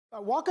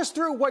Walk us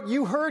through what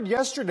you heard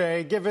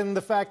yesterday, given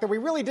the fact that we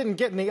really didn't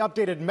get any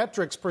updated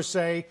metrics per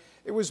se.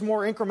 It was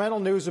more incremental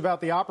news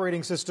about the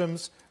operating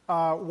systems.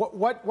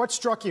 What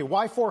struck you?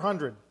 Why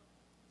 400?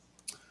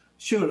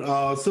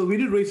 Sure. So we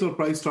did raise our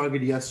price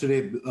target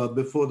yesterday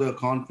before the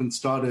conference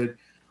started.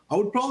 I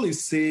would probably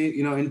say,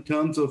 in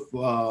terms of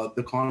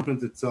the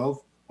conference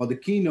itself or the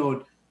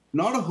keynote,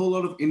 not a whole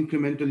lot of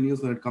incremental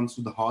news when it comes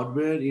to the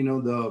hardware.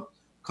 The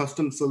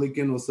custom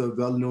silicon was a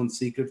well-known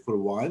secret for a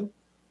while.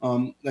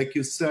 Like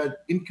you said,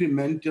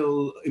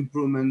 incremental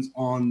improvements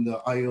on the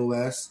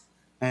iOS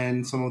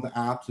and some of the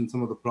apps and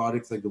some of the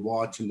products like the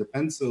watch and the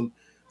pencil.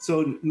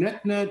 So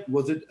net,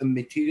 was it a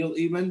material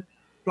event?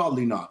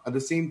 Probably not. At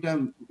the same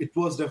time, it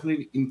was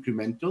definitely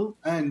incremental,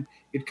 and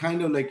it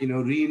kind of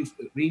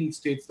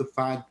reinstates the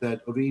fact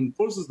that, or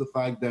reinforces the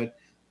fact that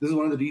this is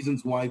one of the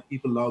reasons why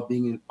people love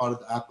being in part of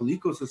the Apple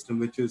ecosystem,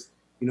 which is,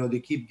 they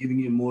keep giving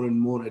you more and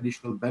more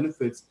additional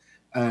benefits,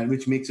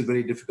 which makes it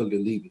very difficult to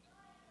leave it.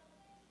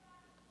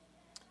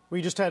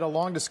 We just had a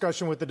long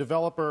discussion with the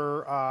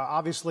developer,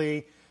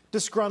 obviously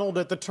disgruntled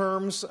at the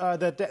terms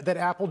that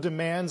Apple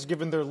demands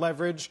given their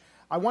leverage.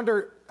 I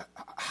wonder,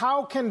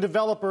 how can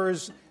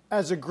developers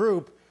as a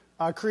group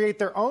create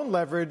their own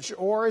leverage,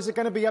 or is it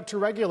going to be up to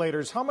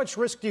regulators? How much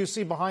risk do you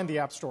see behind the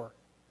App Store?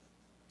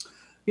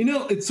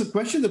 It's a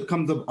question that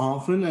comes up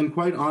often, and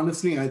quite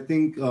honestly, I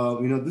think,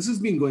 this has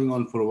been going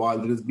on for a while.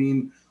 There has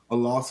been a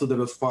lawsuit that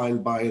was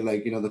filed by,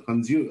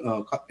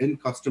 the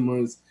end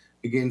customers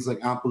against,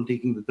 Apple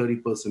taking the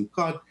 30%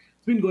 cut.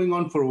 It's been going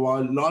on for a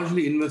while.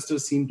 Largely,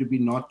 investors seem to be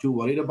not too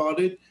worried about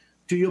it.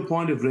 To your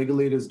point, if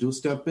regulators do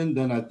step in,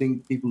 then I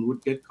think people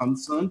would get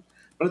concerned.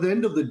 But at the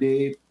end of the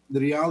day, the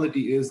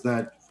reality is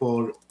that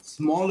for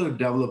smaller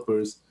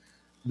developers,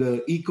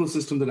 the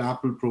ecosystem that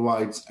Apple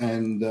provides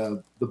and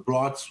the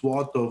broad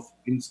swath of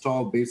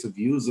install base of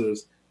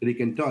users that it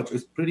can touch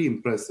is pretty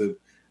impressive.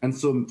 And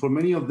so for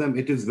many of them,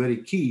 it is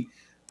very key.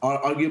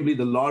 Arguably,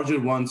 the larger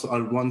ones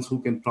are ones who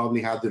can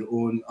probably have their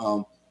own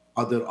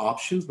other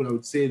options. But I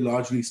would say,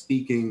 largely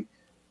speaking,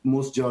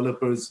 most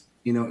developers,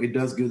 it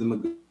does give them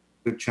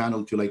a good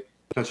channel to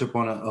touch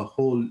upon a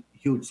whole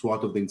huge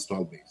swath of the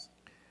install base.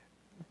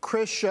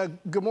 Krish,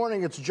 good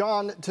morning. It's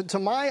John. To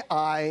my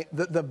eye,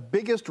 the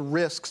biggest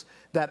risks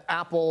that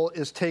Apple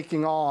is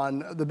taking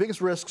on, the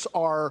biggest risks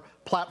are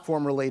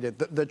platform related,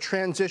 the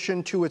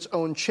transition to its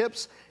own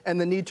chips and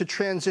the need to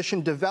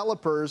transition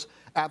developers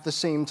at the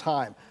same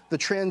time. The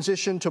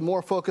transition to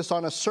more focus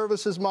on a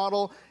services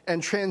model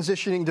and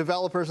transitioning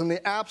developers in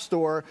the App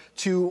Store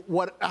to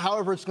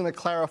however it's going to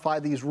clarify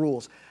these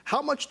rules.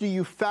 How much do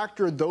you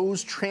factor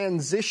those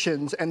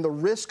transitions and the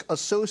risk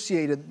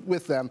associated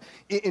with them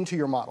into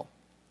your model?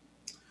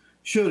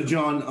 Sure,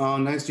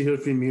 John. Nice to hear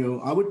from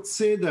you. I would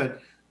say that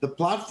the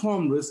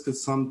platform risk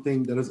is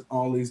something that has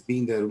always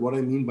been there. What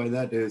I mean by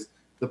that is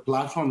the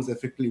platform is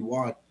effectively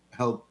what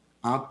helped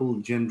Apple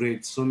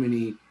generate so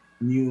many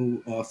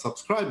new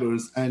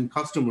subscribers and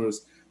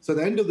customers. So at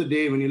the end of the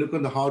day, when you look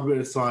on the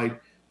hardware side,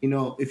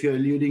 if you're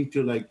alluding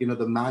to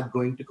the Mac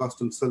going to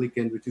custom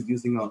silicon, which is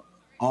using a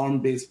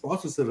ARM-based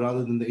processor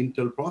rather than the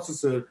Intel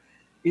processor,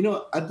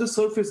 at the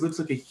surface looks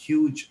like a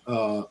huge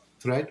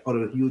threat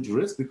or a huge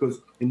risk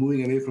because you're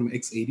moving away from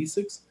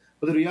x86.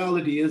 But the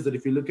reality is that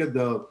if you look at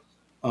the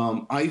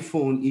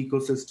iPhone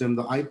ecosystem,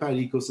 the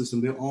iPad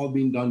ecosystem, they're all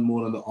being done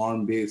more on the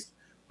ARM-based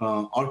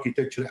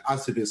architecture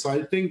as it is. So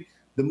I think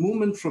the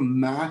movement from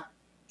Mac,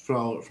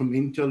 from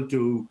Intel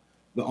to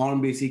the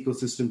ARM-based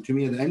ecosystem, to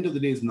me, at the end of the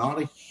day, is not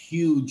a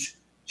huge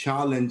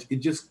challenge. It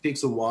just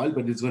takes a while,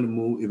 but it's going to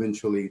move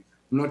eventually.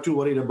 I'm not too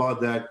worried about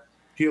that.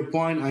 To your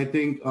point, I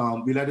think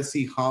we'll have to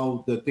see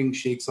how the thing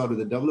shakes out with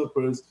the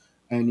developers.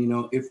 And,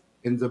 if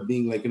ends up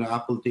being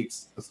Apple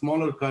takes a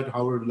smaller cut,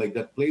 however,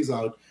 that plays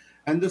out.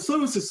 And the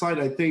services side,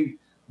 I think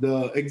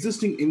the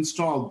existing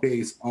install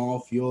base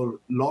of your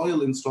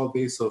loyal install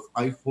base of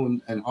iPhone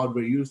and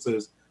hardware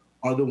users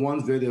are the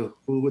ones where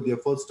they're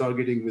first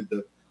targeting with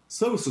the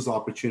services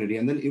opportunity.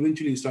 And then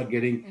eventually you start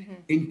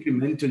getting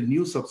incremental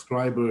new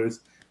subscribers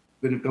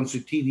when it comes to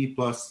TV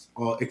Plus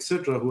or et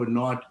cetera, who are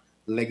not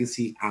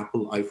legacy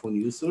Apple iPhone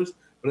users.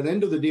 But at the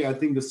end of the day, I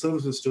think the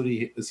services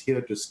story is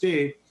here to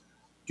stay.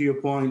 To your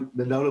point,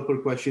 the developer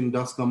question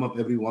does come up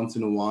every once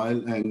in a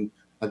while, and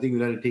I think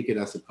we'll have to take it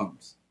as it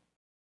comes.